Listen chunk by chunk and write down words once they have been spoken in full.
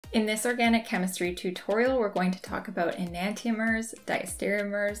In this organic chemistry tutorial, we're going to talk about enantiomers,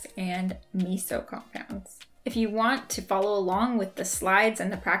 diastereomers, and meso compounds. If you want to follow along with the slides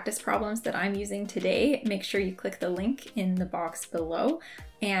and the practice problems that I'm using today, make sure you click the link in the box below.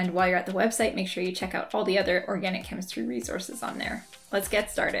 And while you're at the website, make sure you check out all the other organic chemistry resources on there. Let's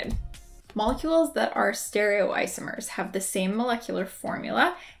get started. Molecules that are stereoisomers have the same molecular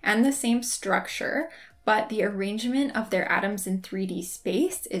formula and the same structure, but the arrangement of their atoms in 3D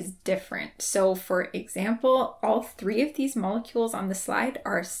space is different. So for example, all three of these molecules on the slide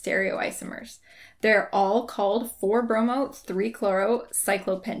are stereoisomers. They're all called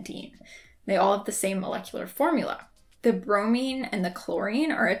 4-bromo-3-chloro-cyclopentene. They all have the same molecular formula. The bromine and the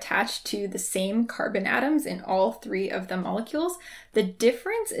chlorine are attached to the same carbon atoms in all three of the molecules. The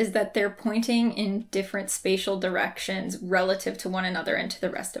difference is that they're pointing in different spatial directions relative to one another and to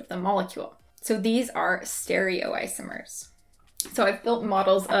the rest of the molecule. So these are stereoisomers. So I've built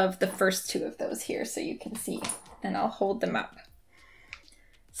models of the first two of those here so you can see, and I'll hold them up.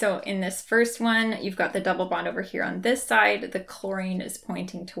 So in this first one, you've got the double bond over here on this side, the chlorine is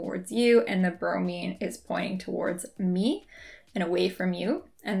pointing towards you, and the bromine is pointing towards me and away from you.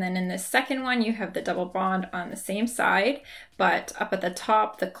 And then in this second one, you have the double bond on the same side, but up at the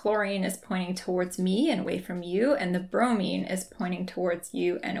top, the chlorine is pointing towards me and away from you, and the bromine is pointing towards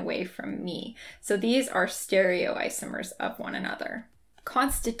you and away from me. So these are stereoisomers of one another.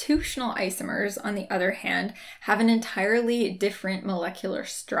 Constitutional isomers, on the other hand, have an entirely different molecular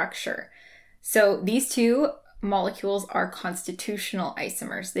structure. So these two molecules are constitutional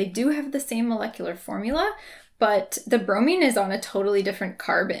isomers. They do have the same molecular formula, but the bromine is on a totally different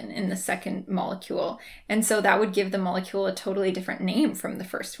carbon in the second molecule. And so that would give the molecule a totally different name from the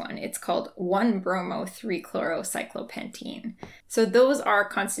first one. It's called 1-bromo-3-chloro-cyclopentene. So those are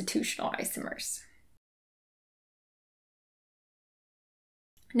constitutional isomers.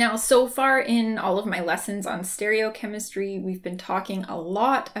 Now, so far in all of my lessons on stereochemistry, we've been talking a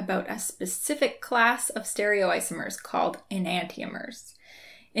lot about a specific class of stereoisomers called enantiomers.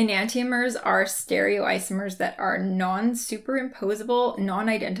 Enantiomers are stereoisomers that are non-superimposable,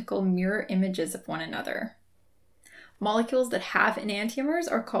 non-identical mirror images of one another. Molecules that have enantiomers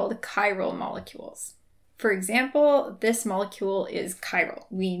are called chiral molecules. For example, this molecule is chiral.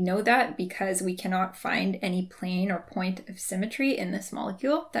 We know that because we cannot find any plane or point of symmetry in this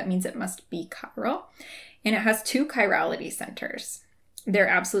molecule. That means it must be chiral. And it has two chirality centers. Their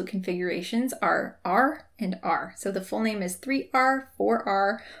absolute configurations are R and R. So the full name is 3R,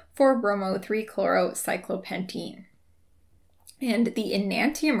 4R, 4-bromo-3-chloro-cyclopentene. And the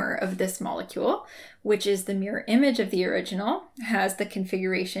enantiomer of this molecule, which is the mirror image of the original, has the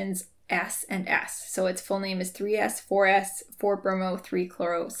configurations S and S. So its full name is 3S, 4S,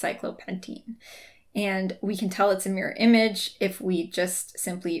 4-bromo-3-chloro-cyclopentene. And we can tell it's a mirror image if we just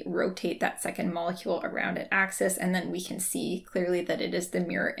simply rotate that second molecule around an axis, and then we can see clearly that it is the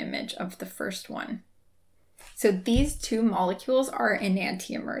mirror image of the first one. So these two molecules are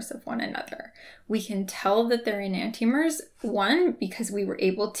enantiomers of one another. We can tell that they're enantiomers, one, because we were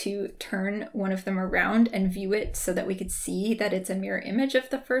able to turn one of them around and view it so that we could see that it's a mirror image of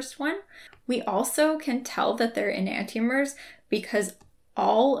the first one. We also can tell that they're enantiomers because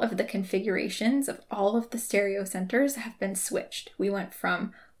all of the configurations of all of the stereocenters have been switched. We went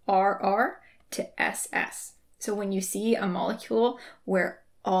from RR to SS. So when you see a molecule where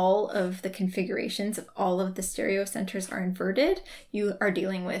all of the configurations of all of the stereocenters are inverted, you are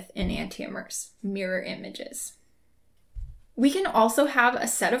dealing with enantiomers, mirror images. We can also have a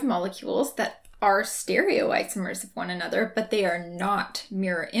set of molecules that are stereoisomers of one another, but they are not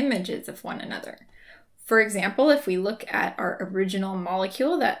mirror images of one another. For example, if we look at our original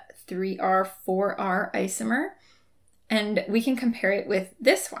molecule, that 3R4R isomer, and we can compare it with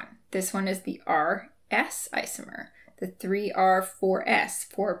this one. This one is the RS isomer, the 3R4S,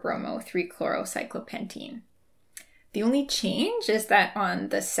 4-bromo-3-chloro-cyclopentene. The only change is that on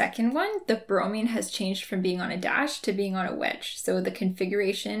the second one, the bromine has changed from being on a dash to being on a wedge. So the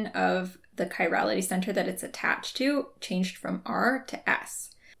configuration of the chirality center that it's attached to changed from R to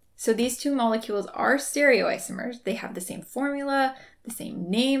S. So these two molecules are stereoisomers. They have the same formula, the same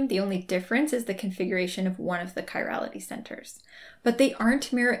name. The only difference is the configuration of one of the chirality centers. But they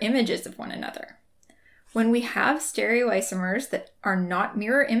aren't mirror images of one another. When we have stereoisomers that are not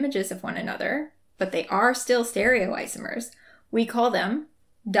mirror images of one another, but they are still stereoisomers, we call them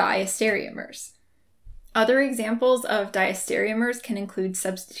diastereomers. Other examples of diastereomers can include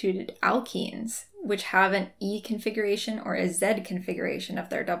substituted alkenes, which have an E configuration or a Z configuration of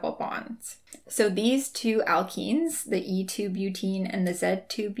their double bonds. So these two alkenes, the E2-butene and the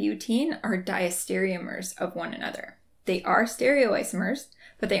Z2-butene, are diastereomers of one another. They are stereoisomers,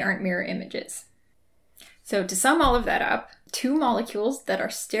 but they aren't mirror images. So to sum all of that up, two molecules that are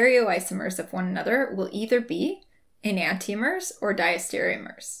stereoisomers of one another will either be enantiomers or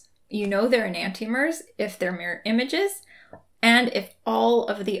diastereomers. You know they're enantiomers if they're mirror images and if all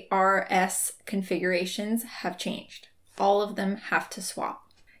of the RS configurations have changed. All of them have to swap.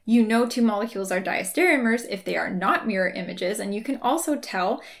 You know two molecules are diastereomers if they are not mirror images, and you can also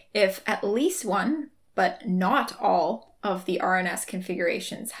tell if at least one, but not all, of the RNS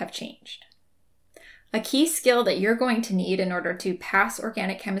configurations have changed. A key skill that you're going to need in order to pass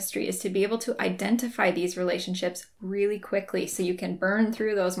organic chemistry is to be able to identify these relationships really quickly so you can burn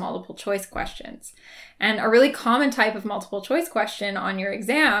through those multiple choice questions. And a really common type of multiple choice question on your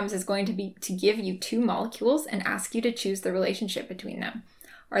exams is going to be to give you two molecules and ask you to choose the relationship between them.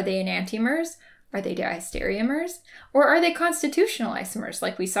 Are they enantiomers? Are they diastereomers? Or are they constitutional isomers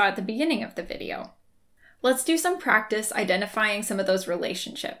like we saw at the beginning of the video? Let's do some practice identifying some of those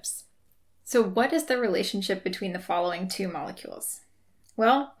relationships. So what is the relationship between the following two molecules?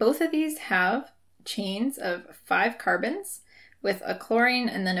 Well, both of these have chains of 5 carbons with a chlorine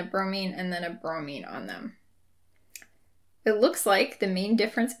and then a bromine and then a bromine on them. It looks like the main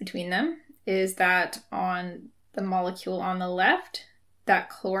difference between them is that on the molecule on the left, that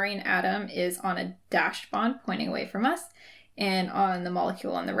chlorine atom is on a dashed bond pointing away from us, and on the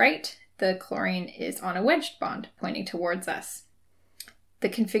molecule on the right, the chlorine is on a wedged bond pointing towards us. The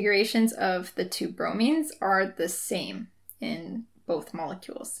configurations of the two bromines are the same in both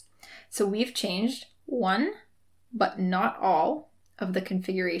molecules. So we've changed one, but not all, of the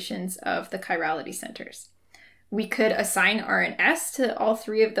configurations of the chirality centers. We could assign R and S to all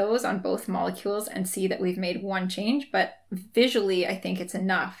 3 of those on both molecules and see that we've made one change, but visually I think it's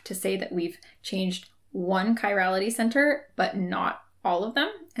enough to say that we've changed one chirality center, but not all of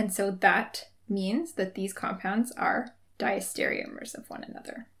them. And so that means that these compounds are diastereomers of one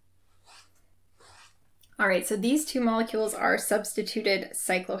another. All right, so these two molecules are substituted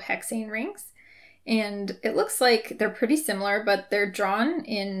cyclohexane rings, and it looks like they're pretty similar, but they're drawn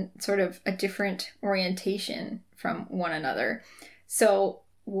in sort of a different orientation from one another. So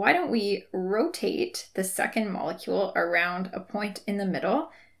why don't we rotate the second molecule around a point in the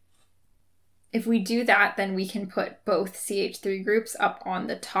middle? If we do that, then we can put both CH3 groups up on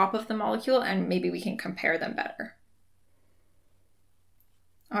the top of the molecule and maybe we can compare them better.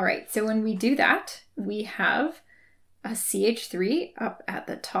 All right, so when we do that, we have a CH3 up at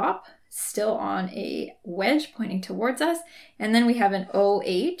the top, still on a wedge pointing towards us, and then we have an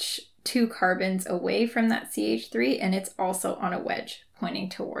OH 2 carbons away from that CH3, and it's also on a wedge pointing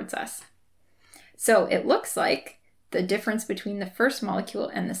towards us. So it looks like the difference between the first molecule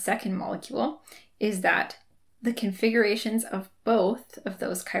and the second molecule is that the configurations of both of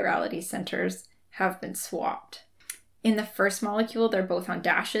those chirality centers have been swapped. In the first molecule, they're both on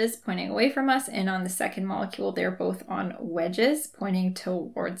dashes pointing away from us, and on the second molecule, they're both on wedges pointing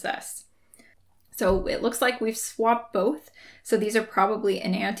towards us. So it looks like we've swapped both, so these are probably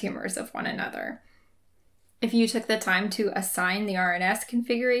enantiomers of one another. If you took the time to assign the RNS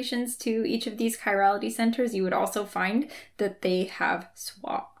configurations to each of these chirality centers, you would also find that they have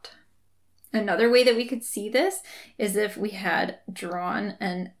swapped. Another way that we could see this is if we had drawn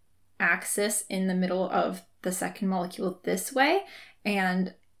an axis in the middle of the second molecule this way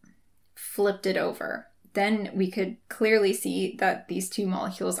and flipped it over. Then we could clearly see that these two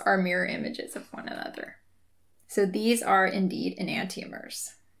molecules are mirror images of one another. So these are indeed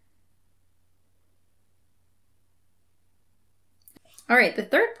enantiomers. All right, the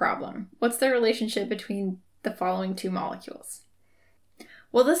third problem. What's the relationship between the following two molecules?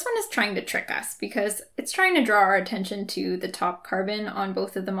 Well, this one is trying to trick us because it's trying to draw our attention to the top carbon on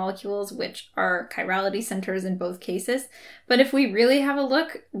both of the molecules, which are chirality centers in both cases. But if we really have a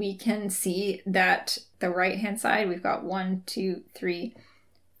look, we can see that the right-hand side, we've got 1, 2, 3,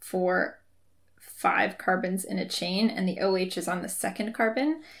 4, 5 carbons in a chain, and the OH is on the second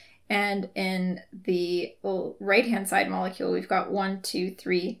carbon. And in the right-hand side molecule, we've got 1, 2,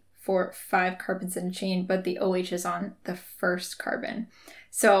 3, 4, 5 carbons in a chain, but the OH is on the first carbon.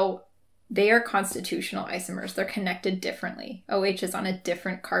 So they are constitutional isomers. They're connected differently. OH is on a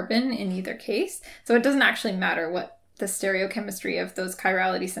different carbon in either case. So it doesn't actually matter what the stereochemistry of those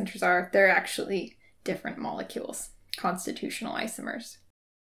chirality centers are. They're actually different molecules, constitutional isomers.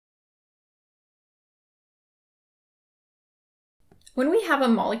 When we have a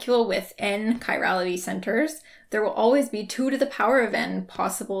molecule with n chirality centers, there will always be 2 to the power of n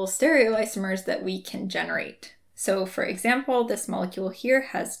possible stereoisomers that we can generate. So for example, this molecule here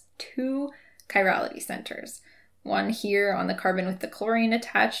has 2 chirality centers. One here on the carbon with the chlorine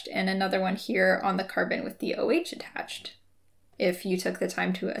attached and another one here on the carbon with the OH attached. if you took the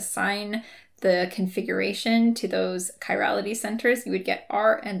time to assign the configuration to those chirality centers, you would get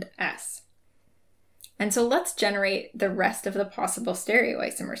R and S. And so let's generate the rest of the possible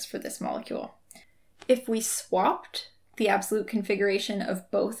stereoisomers for this molecule. If we swapped the absolute configuration of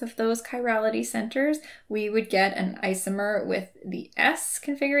both of those chirality centers, we would get an isomer with the S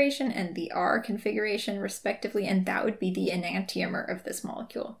configuration and the R configuration respectively, and that would be the enantiomer of this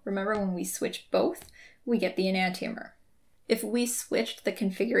molecule. Remember, when we switch both, we get the enantiomer. If we switched the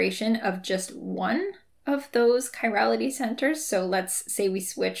configuration of just one of those chirality centers, so let's say we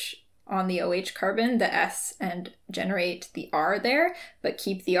switch on the OH carbon, the S, and generate the R there, but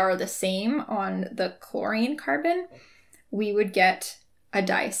keep the R the same on the chlorine carbon, we would get a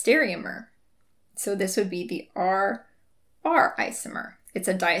diastereomer. So this would be the R isomer. It's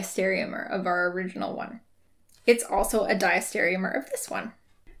a diastereomer of our original one. It's also a diastereomer of this one.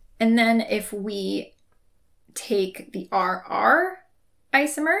 And then if we take the RR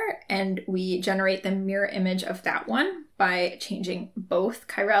isomer and we generate the mirror image of that one by changing both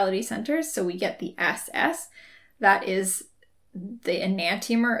chirality centers, so we get the SS, that is the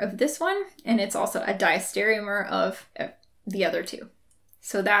enantiomer of this one, and it's also a diastereomer of the other two.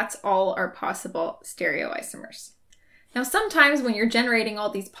 So that's all our possible stereoisomers. Now, sometimes when you're generating all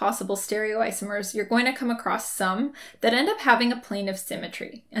these possible stereoisomers, you're going to come across some that end up having a plane of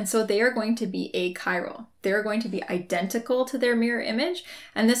symmetry. And so they are going to be achiral. They're going to be identical to their mirror image,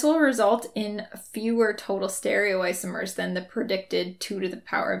 and this will result in fewer total stereoisomers than the predicted 2 to the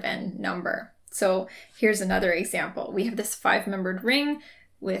power of n number. So here's another example. We have this 5-membered ring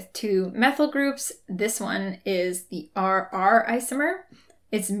with 2 methyl groups. This one is the RR isomer.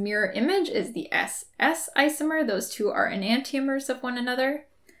 Its mirror image is the SS isomer. Those two are enantiomers of one another.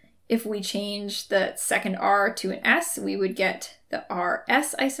 If we change the second R to an S, we would get the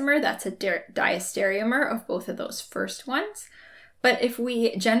RS isomer. That's a diastereomer of both of those first ones. But if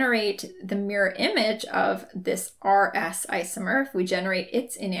we generate the mirror image of this RS isomer, if we generate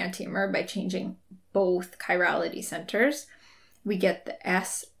its enantiomer by changing both chirality centers, we get the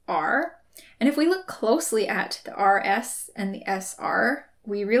SR. And if we look closely at the RS and the SR,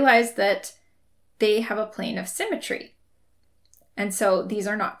 we realize that they have a plane of symmetry. And so these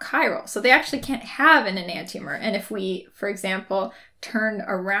are not chiral. So they actually can't have an enantiomer. And if we, for example, turn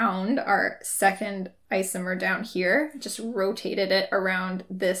around our second isomer down here, just rotated it around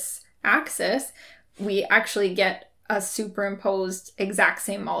this axis, we actually get a superimposed exact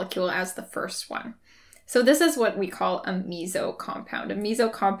same molecule as the first one. So this is what we call a meso compound. A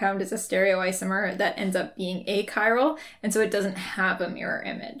meso compound is a stereoisomer that ends up being achiral, and so it doesn't have a mirror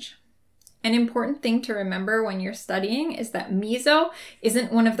image. An important thing to remember when you're studying is that meso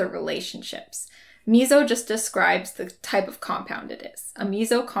isn't one of the relationships. Meso just describes the type of compound it is. A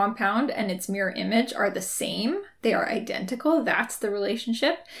meso compound and its mirror image are the same. They are identical. That's the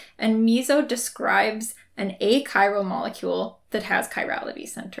relationship. And meso describes an achiral molecule that has chirality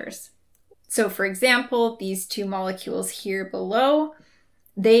centers. So for example, these 2 molecules here below,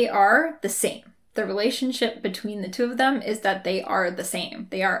 they are the same. The relationship between the 2 of them is that they are the same.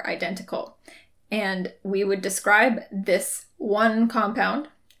 They are identical. And we would describe this one compound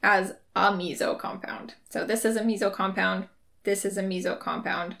as a meso compound. So this is a meso compound. This is a meso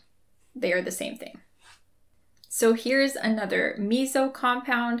compound. They are the same thing. So here's another meso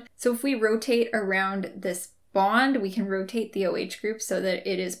compound. So if we rotate around this bond, we can rotate the OH group so that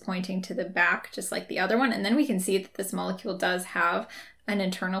it is pointing to the back, just like the other one. And then we can see that this molecule does have an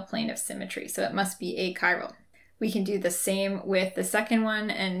internal plane of symmetry. So it must be achiral. We can do the same with the second one,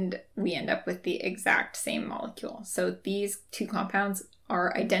 and we end up with the exact same molecule. So these 2 compounds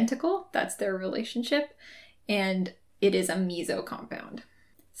are identical. That's their relationship. And it is a meso compound.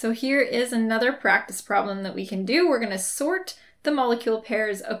 So here is another practice problem that we can do. We're going to sort the molecule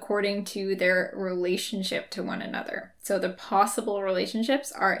pairs according to their relationship to one another. So the possible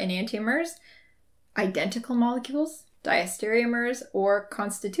relationships are enantiomers, identical molecules, diastereomers, or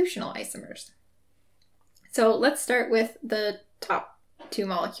constitutional isomers. So let's start with the top 2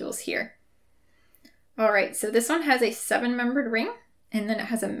 molecules here. All right, so this one has a 7-membered ring, and then it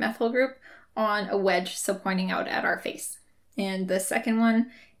has a methyl group on a wedge, so pointing out at our face. And the second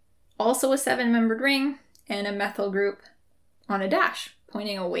one, also a 7-membered ring, and a methyl group on a dash,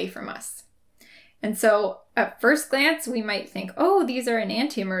 pointing away from us. And so at first glance, we might think, oh, these are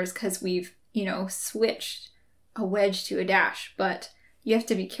enantiomers because we've, switched a wedge to a dash. But you have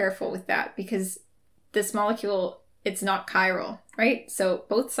to be careful with that because this molecule, it's not chiral, right? So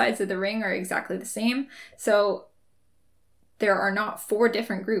both sides of the ring are exactly the same. So there are not 4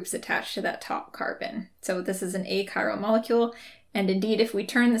 different groups attached to that top carbon. So this is an achiral molecule. And indeed, if we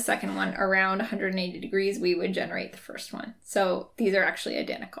turn the second one around 180 degrees, we would generate the first one. So these are actually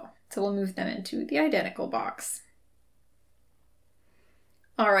identical. So we'll move them into the identical box.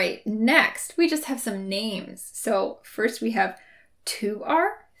 All right, next we just have some names. So first we have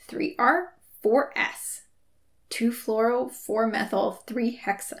 2R, 3R, 4S, 2-fluoro, 4-methyl,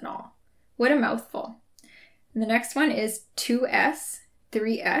 3-hexanol. What a mouthful. And the next one is 2S,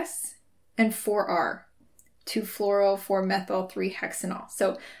 3S, and 4R. 2-fluoro, 4-methyl, 3-hexanol.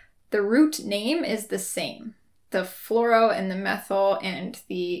 So the root name is the same. The fluoro and the methyl and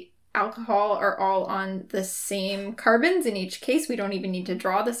the alcohol are all on the same carbons in each case. We don't even need to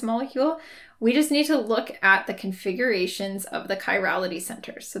draw this molecule. We just need to look at the configurations of the chirality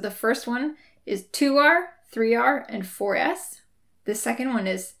centers. So the first one is 2R, 3R, and 4S. The second one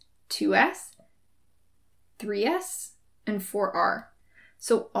is 2S, 3S, and 4R.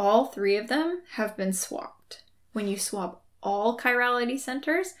 So all three of them have been swapped. When you swap all chirality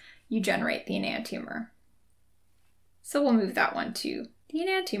centers, you generate the enantiomer. So we'll move that one to the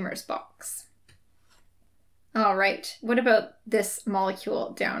Enantiomers box. All right, what about this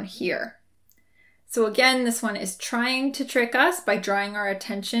molecule down here? So again, this one is trying to trick us by drawing our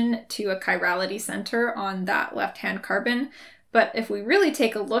attention to a chirality center on that left-hand carbon. But if we really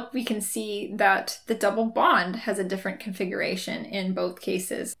take a look, we can see that the double bond has a different configuration in both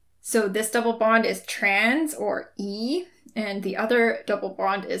cases. So this double bond is trans, or E, and the other double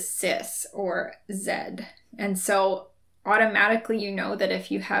bond is cis, or Z. And so automatically you know that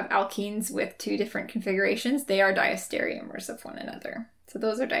if you have alkenes with two different configurations, they are diastereomers of one another. So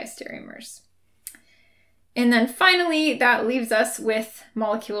those are diastereomers. And then finally, that leaves us with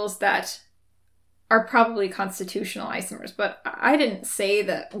molecules that are probably constitutional isomers, but I didn't say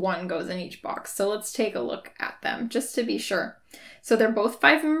that one goes in each box. So let's take a look at them just to be sure. So they're both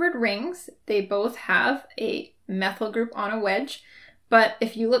 5-membered rings. They both have a methyl group on a wedge. But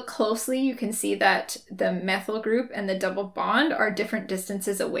if you look closely, you can see that the methyl group and the double bond are different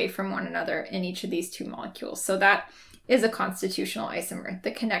distances away from one another in each of these two molecules. So that is a constitutional isomer.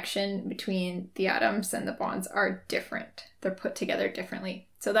 The connection between the atoms and the bonds are different. They're put together differently.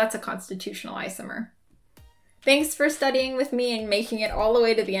 So that's a constitutional isomer. Thanks for studying with me and making it all the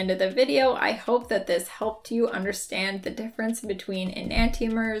way to the end of the video. I hope that this helped you understand the difference between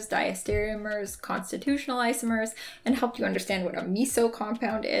enantiomers, diastereomers, constitutional isomers, and helped you understand what a meso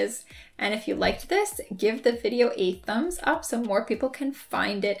compound is. And if you liked this, give the video a thumbs up so more people can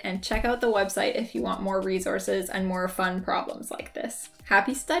find it, and check out the website if you want more resources and more fun problems like this.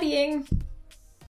 Happy studying!